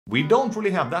We don't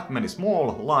really have that many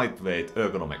small, lightweight,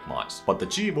 ergonomic mice, but the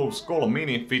Skoll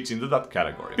Mini fits into that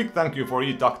category. Big thank you for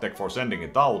iTaktech for sending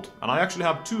it out, and I actually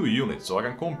have 2 units so I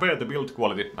can compare the build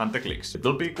quality and the clicks. It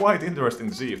will be quite interesting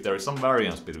to see if there is some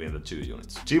variance between the 2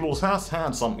 units. has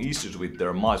had some issues with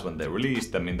their mice when they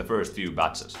released them in the first few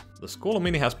batches. The Skoll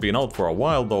Mini has been out for a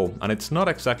while though, and it's not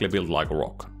exactly built like a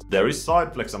rock. There is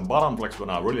side flex and bottom flex when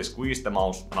I really squeeze the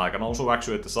mouse, and I can also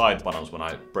actuate the side buttons when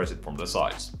I press it from the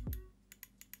sides.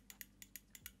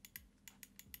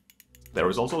 There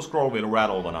is also scroll wheel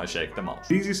rattle when I shake the mouse.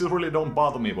 These issues really don't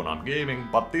bother me when I'm gaming,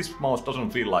 but this mouse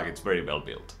doesn't feel like it's very well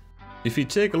built. If you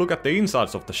take a look at the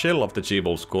insides of the shell of the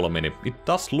Skoll Mini, it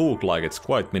does look like it's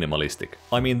quite minimalistic.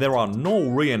 I mean, there are no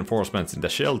reinforcements in the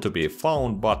shell to be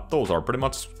found, but those are pretty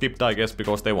much skipped, I guess,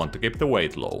 because they want to keep the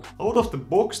weight low. Out of the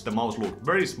box, the mouse looked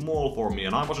very small for me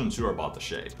and I wasn't sure about the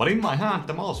shape. But in my hand,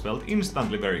 the mouse felt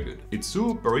instantly very good. It's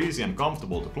super easy and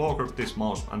comfortable to claw grip this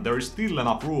mouse, and there is still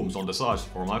enough rooms on the sides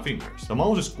for my fingers. The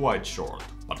mouse is quite short,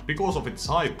 but because of its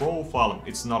high profile,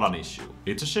 it's not an issue.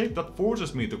 It's a shape that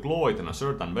forces me to claw it in a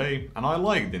certain way, and I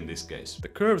like it in this case. The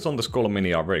curves on the Skoll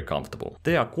Mini are very comfortable.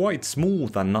 They are quite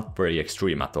smooth and not very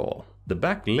extreme at all. The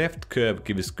back left curve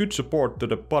gives good support to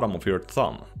the bottom of your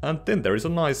thumb, and then there is a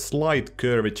nice slight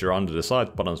curvature under the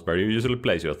side buttons where you usually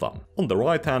place your thumb. On the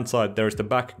right hand side there is the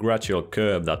back gradual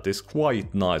curve that is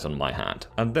quite nice on my hand,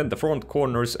 and then the front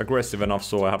corner is aggressive enough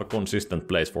so I have a consistent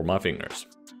place for my fingers.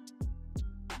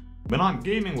 When I'm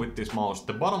gaming with this mouse,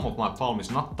 the bottom of my palm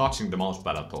is not touching the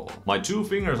mousepad at all. My 2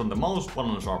 fingers on the mouse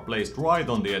buttons are placed right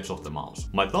on the edge of the mouse.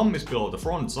 My thumb is below the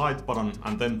front side button,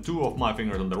 and then 2 of my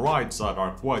fingers on the right side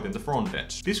are quite in the front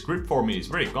edge. This grip for me is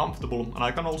very comfortable, and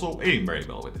I can also aim very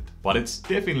well with it. But it's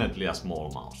definitely a small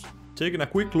mouse. Taking a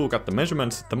quick look at the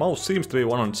measurements, the mouse seems to be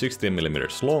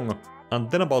 116mm long,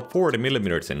 and then about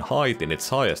 40mm in height in its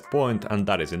highest point, and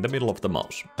that is in the middle of the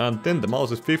mouse. And then the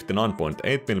mouse is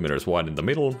 59.8mm wide in the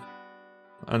middle,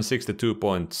 and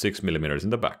 62.6mm in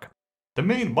the back. The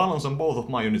main buttons on both of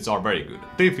my units are very good.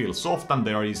 They feel soft and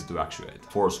they are easy to actuate.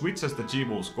 For switches, the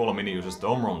Skoll Mini uses the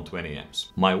Omron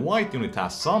 20Ms. My white unit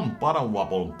has some button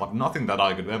wobble, but nothing that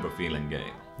I could ever feel in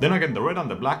game. Then again, the red and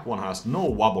the black one has no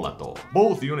wobble at all.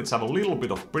 Both units have a little bit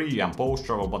of pre and post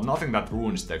travel, but nothing that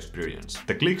ruins the experience.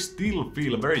 The clicks still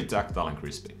feel very tactile and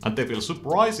crispy, and they feel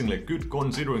surprisingly good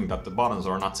considering that the buttons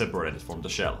are not separated from the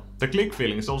shell. The click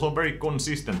feeling is also very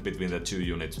consistent between the 2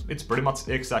 units, it's pretty much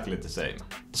exactly the same.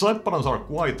 The side buttons are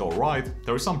quite alright,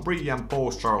 there is some pre and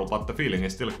post travel, but the feeling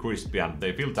is still crispy and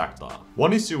they feel tactile.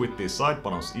 One issue with these side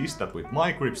buttons is that with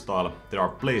my grip style, they are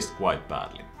placed quite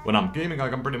badly. When I'm gaming, I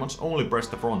can pretty much only press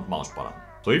the front mouse button.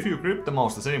 So if you grip the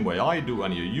mouse the same way I do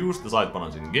and you use the side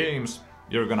buttons in games,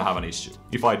 you're gonna have an issue.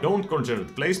 If I don't consider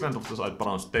the placement of the side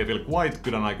buttons, they feel quite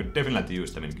good and I could definitely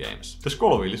use them in games. The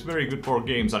scroll wheel is very good for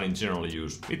games and in general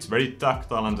use. It's very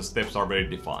tactile and the steps are very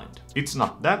defined. It's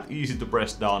not that easy to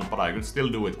press down, but I could still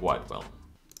do it quite well.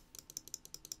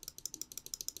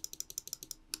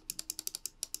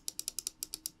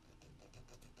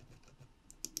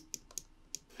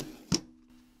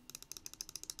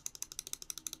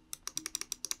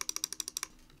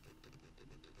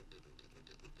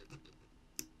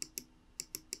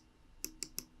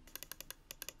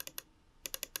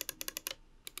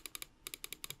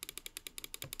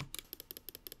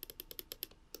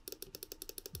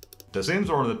 The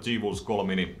sensor on the Skoll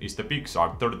Mini is the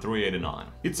PicsArc 3389.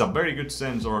 It's a very good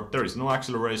sensor, there is no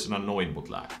acceleration and no input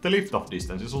lag. The lift-off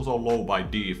distance is also low by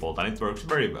default and it works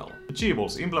very well.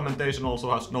 The implementation also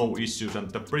has no issues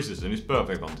and the precision is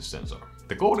perfect on this sensor.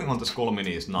 The coating on the Skoll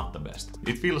Mini is not the best.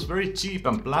 It feels very cheap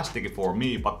and plasticky for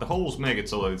me, but the holes make it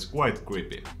so that it's quite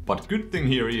grippy. But good thing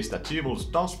here is that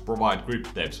does provide grip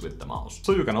tapes with the mouse,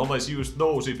 so you can always use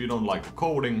those if you don't like the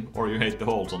coating or you hate the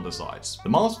holes on the sides. The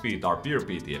mouse feet are pure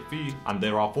PTFE and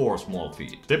there are 4 small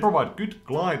feet. They provide good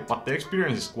glide, but the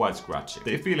experience is quite scratchy.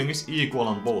 The feeling is equal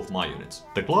on both my units.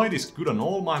 The glide is good on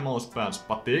all my mouse pads,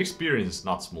 but the experience is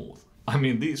not smooth. I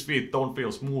mean, these feet don't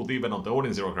feel smooth even on the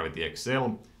Odin Zero Gravity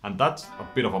XL, and that's a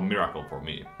bit of a miracle for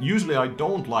me. Usually I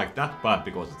don't like that pad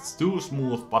because it's too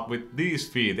smooth, but with these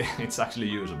feet it's actually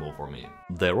usable for me.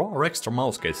 There are extra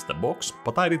mouse gates in the box,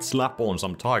 but I did slap on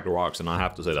some TigerArcs and I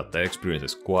have to say that the experience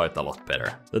is quite a lot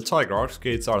better. The TigerArc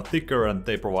gates are thicker and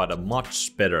they provide a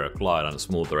much better glide and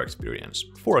smoother experience.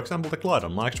 For example, the glide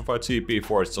on my Extrafly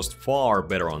GP4 is just far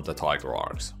better on the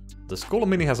TigerArcs. The Skoll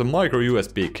Mini has a micro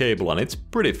USB cable and it's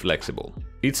pretty flexible.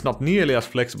 It's not nearly as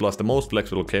flexible as the most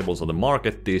flexible cables on the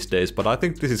market these days, but I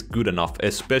think this is good enough,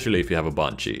 especially if you have a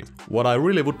bungee. What I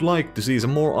really would like to see is a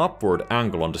more upward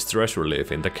angle on the stress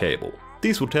relief in the cable.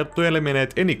 This would help to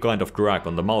eliminate any kind of drag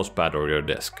on the mousepad or your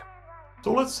desk.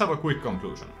 So let's have a quick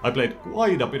conclusion. I played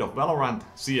quite a bit of Valorant,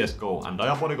 CSGO and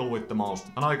Diabolical with the mouse,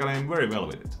 and I can aim very well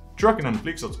with it. Tracking and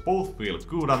flickshots both feel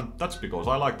good, and that's because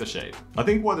I like the shape. I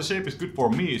think why the shape is good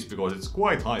for me is because it's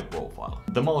quite high profile.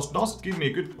 The mouse does give me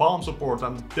good palm support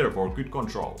and therefore good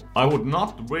control. I would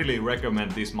not really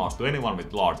recommend this mouse to anyone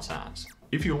with large hands.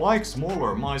 If you like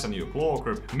smaller mice and you claw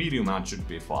grip, medium hand should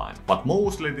be fine. But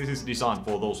mostly this is designed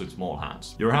for those with small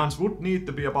hands. Your hands would need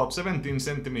to be about 17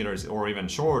 centimeters or even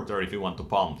shorter if you want to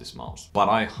palm this mouse. But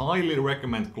I highly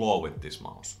recommend claw with this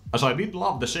mouse. As I did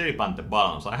love the shape and the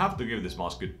balance, I have to give this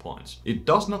mouse good points. It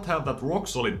does not have that rock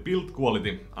solid build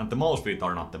quality and the mouse feet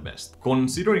are not the best.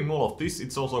 Considering all of this,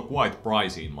 it's also quite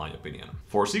pricey in my opinion.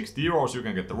 For 60 euros you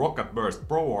can get the Rocket Burst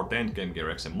Pro or the Endgame Gear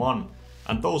XM1.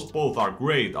 And those both are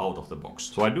great out of the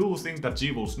box. So I do think that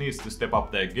G-Wolves needs to step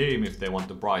up their game if they want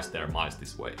to price their mice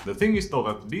this way. The thing is though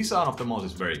that the design of the mouse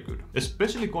is very good,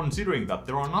 especially considering that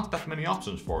there are not that many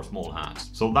options for small hands.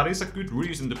 So that is a good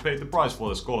reason to pay the price for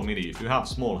the Skoll Mini if you have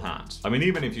small hands. I mean,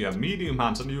 even if you have medium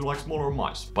hands and you like smaller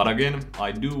mice. But again,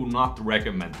 I do not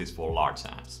recommend this for large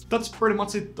hands. That's pretty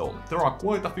much it though. There are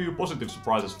quite a few positive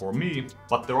surprises for me,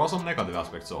 but there are some negative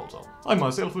aspects also. I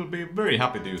myself will be very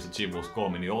happy to use the G-Wolves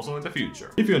Skoll Mini also in the future.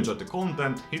 If you enjoyed the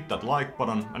content, hit that like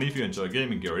button, and if you enjoy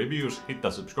gaming gear reviews, hit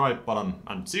that subscribe button,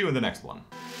 and see you in the next one.